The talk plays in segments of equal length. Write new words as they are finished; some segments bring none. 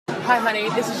Hi, honey.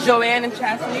 This is Joanne and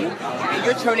Chastity, and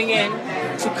you're tuning in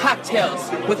to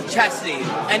Cocktails with Chastity,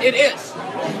 and it is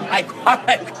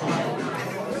iconic.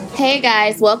 Hey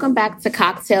guys, welcome back to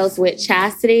Cocktails with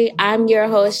Chastity. I'm your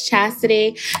host,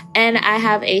 Chastity, and I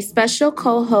have a special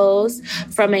co-host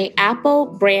from an Apple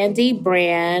Brandy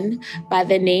brand by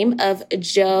the name of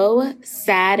Joe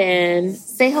Sadden.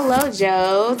 Say hello,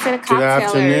 Joe, to the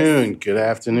Cocktailers. Good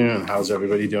afternoon. How's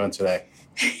everybody doing today?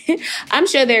 I'm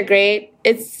sure they're great.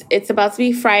 It's about to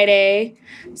be Friday,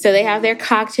 so they have their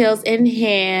cocktails in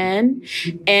hand.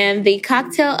 And the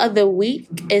cocktail of the week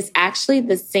is actually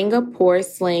the Singapore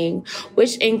Sling,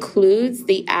 which includes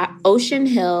the Ocean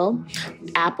Hill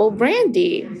Apple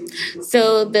Brandy.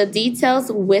 So the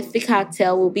details with the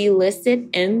cocktail will be listed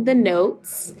in the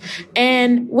notes.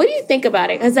 And what do you think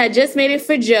about it? Because I just made it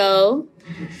for Joe.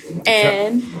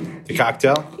 And the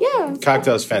cocktail? Yeah. The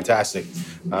cocktail is fantastic.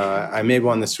 I made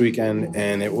one this weekend,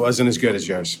 and it wasn't as good as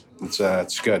yours.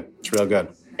 It's good. It's real good.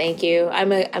 Thank you.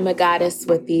 I'm a goddess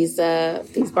with these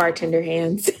bartender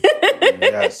hands.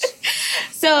 Yes.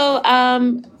 So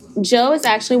Joe is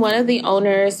actually one of the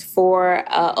owners for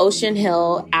Ocean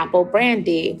Hill Apple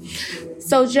Brandy.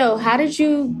 So Joe, how did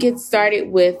you get started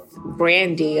with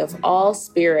brandy of all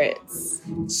spirits?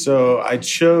 So I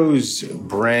chose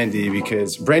brandy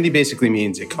because brandy basically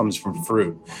means it comes from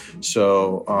fruit.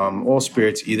 So all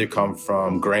spirits either come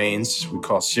from grains, we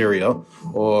call cereal,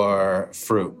 or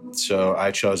fruit. So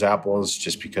I chose apples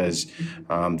just because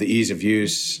the ease of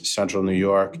use, Central New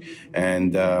York,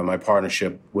 and my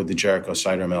partnership with the Jericho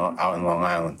Cider Mill out in Long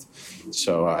Island.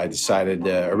 So I decided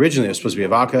originally it was supposed to be a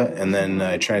vodka, and then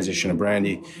I transitioned to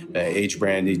brandy, aged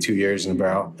brandy, 2 years in the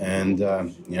barrel, and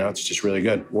it's just really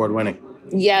good, award-winning.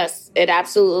 Yes, it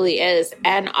absolutely is.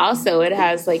 And also it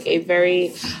has like a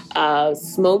very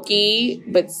smoky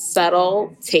but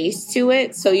subtle taste to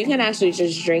it. So you can actually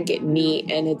just drink it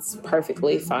neat and it's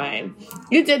perfectly fine.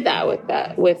 You did that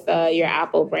with your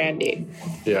apple brandy.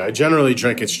 Yeah, I generally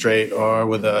drink it straight or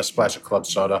with a splash of club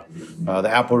soda. The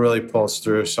apple really pulls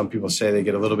through. Some people say they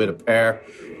get a little bit of pear.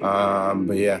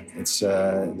 But yeah, it's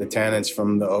the tannins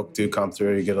from the oak do come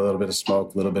through. You get a little bit of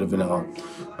smoke, a little bit of vanilla,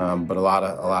 but a lot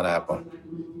of apple.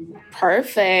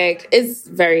 Perfect. It's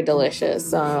very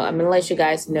delicious. So I'm gonna let you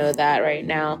guys know that right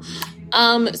now.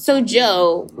 So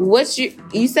Joe,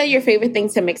 you said your favorite thing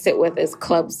to mix it with is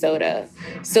club soda.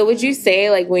 So would you say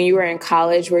like when you were in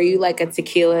college, were you like a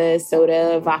tequila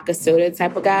soda, vodka soda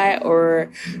type of guy,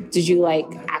 or did you like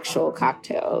actual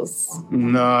cocktails?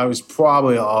 No, I was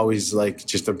probably always like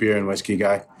just a beer and whiskey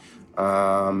guy.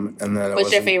 And then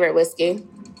what's your favorite whiskey?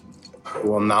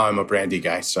 Well, now I'm a brandy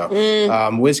guy. So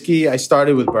whiskey, I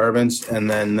started with bourbons, and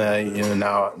then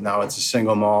now it's a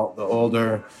single malt. The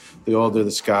older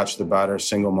the Scotch, the better,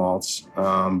 single malts.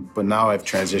 But now I've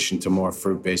transitioned to more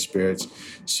fruit-based spirits.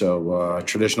 So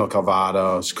traditional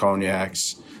Calvados,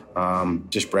 cognacs,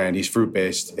 just brandies,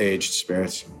 fruit-based aged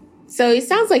spirits. So it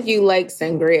sounds like you like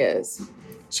sangrias.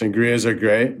 Sangrias are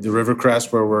great. The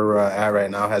Rivercrest, where we're at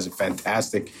right now, has a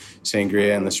fantastic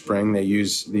sangria in the spring. They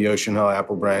use the Ocean Hill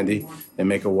Apple Brandy. They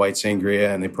make a white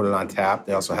sangria, and they put it on tap.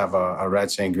 They also have a red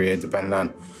sangria, depending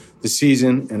on the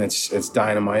season, and it's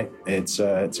dynamite. It's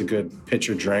a good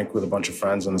pitcher drink with a bunch of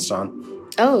friends in the sun.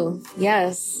 Oh,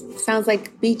 yes. Sounds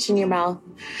like beach in your mouth.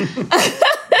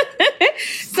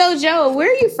 So, Joe, where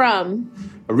are you from?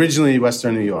 Originally,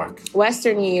 Western New York.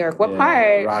 Western New York. What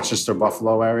part? Rochester,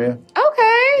 Buffalo area. Okay.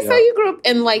 Yeah. So you grew up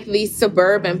in like the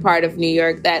suburban part of New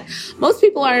York that most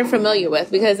people aren't familiar with,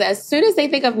 because as soon as they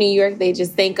think of New York, they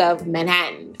just think of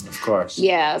Manhattan. Of course.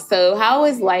 Yeah. So how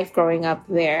was life growing up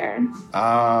there?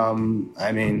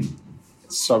 I mean,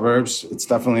 suburbs.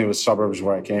 It was suburbs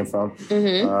where I came from.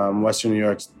 Mm-hmm. Western New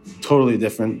York's totally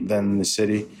different than the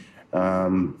city.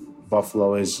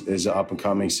 Buffalo is an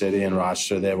up-and-coming city. In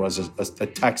Rochester, there was a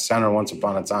tech center once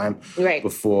upon a time, right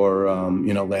before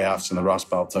layoffs and the Rust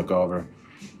Belt took over.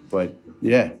 But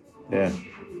yeah.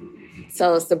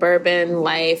 So suburban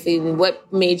life.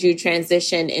 What made you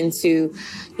transition into,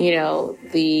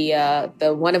 the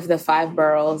one of the five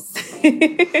boroughs?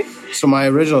 So my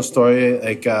original story,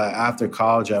 after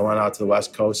college, I went out to the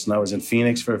West Coast and I was in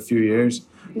Phoenix for a few years.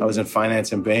 I was in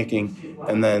finance and banking,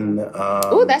 and then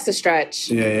oh, that's a stretch.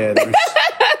 Yeah.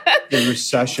 The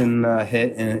recession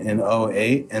hit in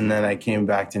 2008, and then I came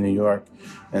back to New York,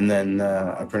 and then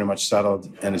I pretty much settled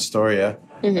in Astoria.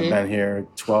 Mm-hmm. I've been here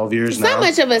 12 years now. It's not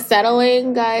much of a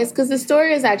settling, guys, because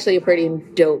Astoria is actually a pretty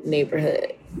dope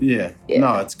neighborhood. Yeah.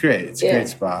 No, it's great. It's a great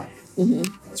spot.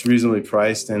 Mm-hmm. It's reasonably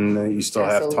priced, and you still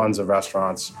have tons of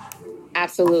restaurants.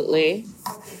 Absolutely.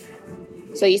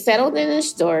 So you settled in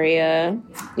Astoria.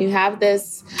 You have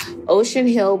this Ocean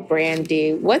Hill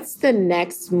Brandy. What's the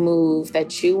next move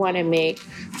that you want to make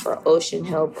for Ocean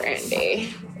Hill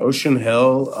Brandy? Ocean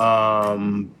Hill,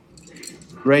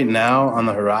 right now on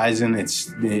the horizon, it's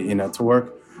to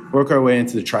work our way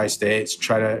into the tri-states.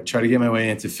 Try to get my way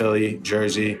into Philly,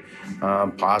 Jersey,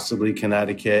 possibly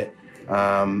Connecticut.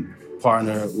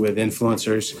 Partner with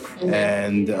influencers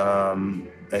and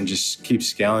just keep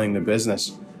scaling the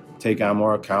business. Take on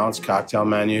more accounts, cocktail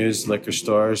menus, liquor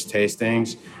stores,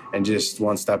 tastings, and just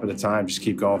one step at a time. Just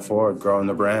keep going forward, growing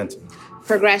the brand.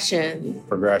 Progression.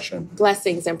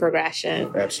 Blessings and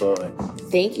progression. Absolutely.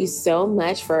 Thank you so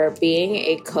much for being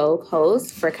a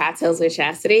co-host for Cocktails with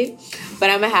Chastity. But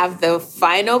I'm going to have the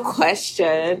final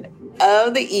question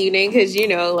of the evening because,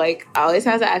 I always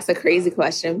have to ask a crazy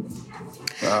question.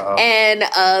 Uh-oh. And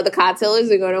the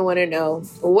cocktailers are going to want to know,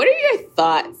 what are your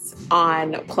thoughts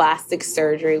on plastic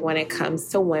surgery when it comes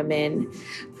to women?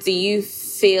 Do you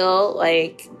feel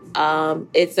like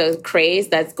it's a craze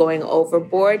that's going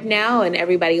overboard now and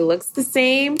everybody looks the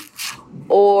same?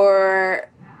 Or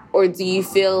do you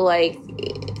feel like,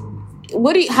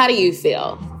 how do you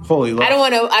feel? Holy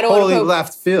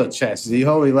left field, Chastity.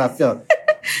 Holy left field.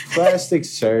 Plastic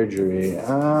surgery.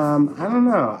 I don't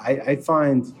know. I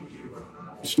find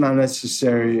it's not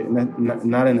necessary,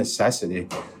 not a necessity.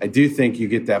 I do think you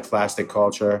get that plastic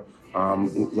culture.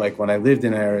 Like when I lived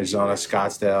in Arizona,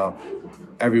 Scottsdale,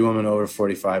 every woman over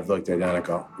 45 looked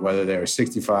identical. Whether they were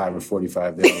 65 or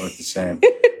 45, they all looked the same.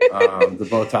 The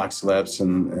Botox lips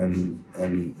and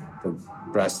the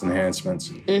breast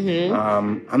enhancements.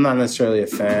 I'm not necessarily a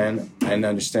fan. I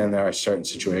understand there are certain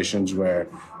situations where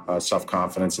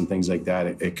self-confidence and things like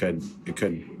that, it could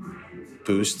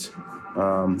boost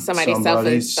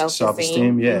somebody's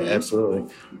self-esteem. Yeah,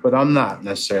 absolutely. But I'm not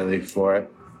necessarily for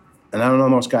it. And I don't know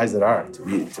most guys that are,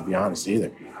 to be honest, either.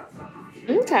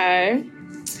 Okay.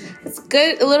 That's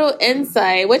good. A little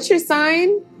insight. What's your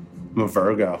sign? I'm a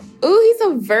Virgo. Ooh, he's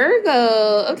a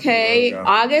Virgo. Okay. Virgo.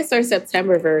 August or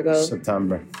September Virgo?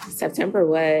 September. September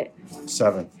what?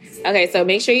 7th. Okay, so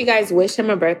make sure you guys wish him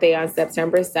a birthday on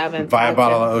September 7th. Buy a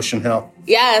bottle of Ocean Hill.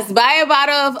 Yes, buy a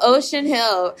bottle of Ocean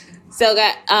Hill. So,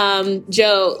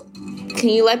 Joe, can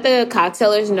you let the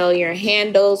cocktailers know your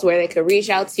handles, where they could reach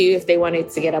out to you if they wanted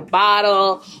to get a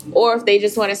bottle or if they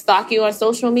just want to stalk you on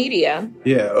social media?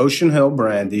 Yeah,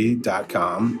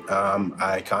 oceanhillbrandy.com.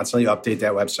 I constantly update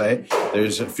that website.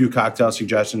 There's a few cocktail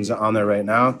suggestions on there right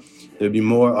now. There'll be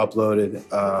more uploaded,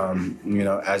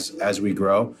 as we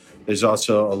grow. There's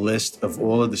also a list of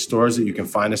all of the stores that you can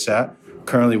find us at.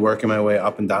 Currently working my way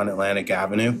up and down Atlantic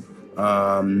Avenue.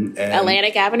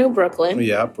 Atlantic Avenue, Brooklyn.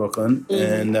 Yeah, Brooklyn.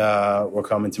 And we're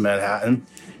coming to Manhattan.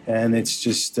 And it's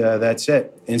just, that's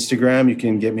it. Instagram, you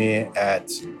can get me at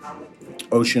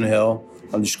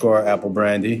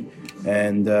OceanHill_AppleBrandy.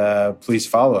 And please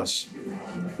follow us.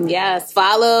 Yes,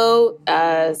 follow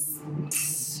us.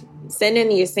 Send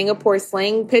in your Singapore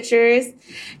slang pictures.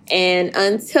 And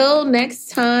until next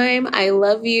time, I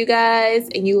love you guys.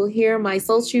 And you will hear my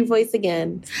sultry voice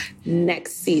again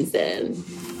next season.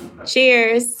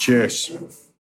 Cheers. Cheers.